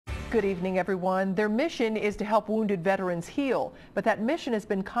Good evening, everyone. Their mission is to help wounded veterans heal, but that mission has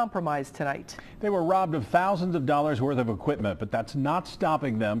been compromised tonight. They were robbed of thousands of dollars worth of equipment, but that's not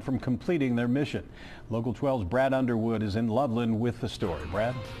stopping them from completing their mission. Local 12's Brad Underwood is in Loveland with the story.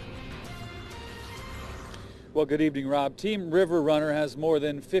 Brad? Well, good evening, Rob. Team River Runner has more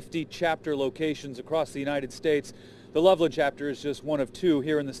than 50 chapter locations across the United States. The Loveland chapter is just one of two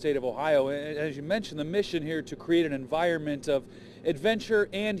here in the state of Ohio. As you mentioned, the mission here to create an environment of adventure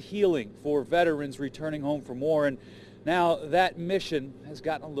and healing for veterans returning home from war. And now that mission has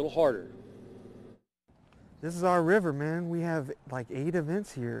gotten a little harder. This is our river, man. We have like 8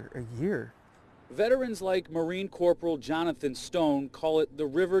 events here a year. Veterans like Marine Corporal Jonathan Stone call it the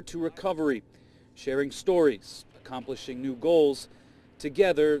river to recovery, sharing stories, accomplishing new goals.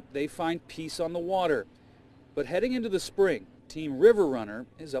 Together, they find peace on the water. But heading into the spring, Team River Runner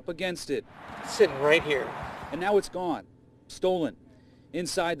is up against it. It's sitting right here. And now it's gone, stolen.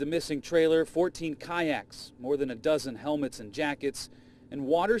 Inside the missing trailer, 14 kayaks, more than a dozen helmets and jackets, and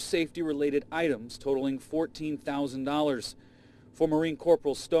water safety related items totaling $14,000. For Marine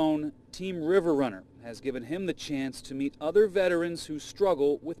Corporal Stone, Team River Runner has given him the chance to meet other veterans who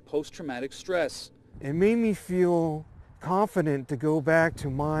struggle with post-traumatic stress. It made me feel confident to go back to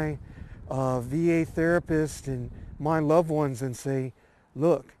my VA therapist and my loved ones and say,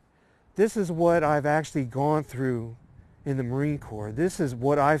 look, this is what I've actually gone through in the Marine Corps. This is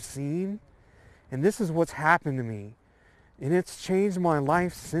what I've seen, and this is what's happened to me. And it's changed my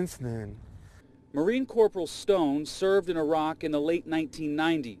life since then. Marine Corporal Stone served in Iraq in the late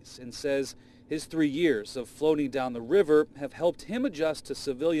 1990s and says his 3 years of floating down the river have helped him adjust to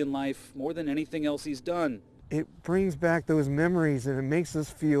civilian life more than anything else he's done. It brings back those memories, and it makes us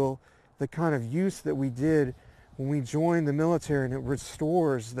feel the kind of use that we did when we joined the military, and it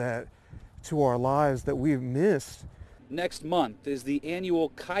restores that to our lives that we've missed. Next month is the annual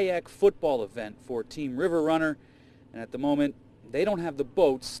kayak football event for Team River Runner, and at the moment, they don't have the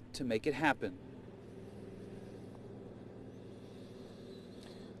boats to make it happen.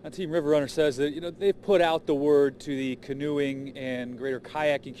 Now, Team River Runner says that they've put out the word to the canoeing and greater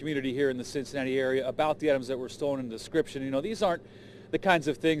kayaking community here in the Cincinnati area about the items that were stolen in the description. These aren't the kinds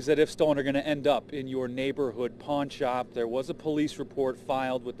of things that, if stolen, are going to end up in your neighborhood pawn shop. There was a police report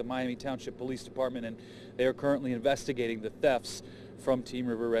filed with the Miami Township Police Department, and they are currently investigating the thefts from Team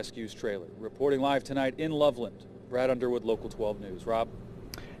River Rescue's trailer. Reporting live tonight in Loveland, Brad Underwood, Local 12 News. Rob?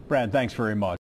 Brad, thanks very much.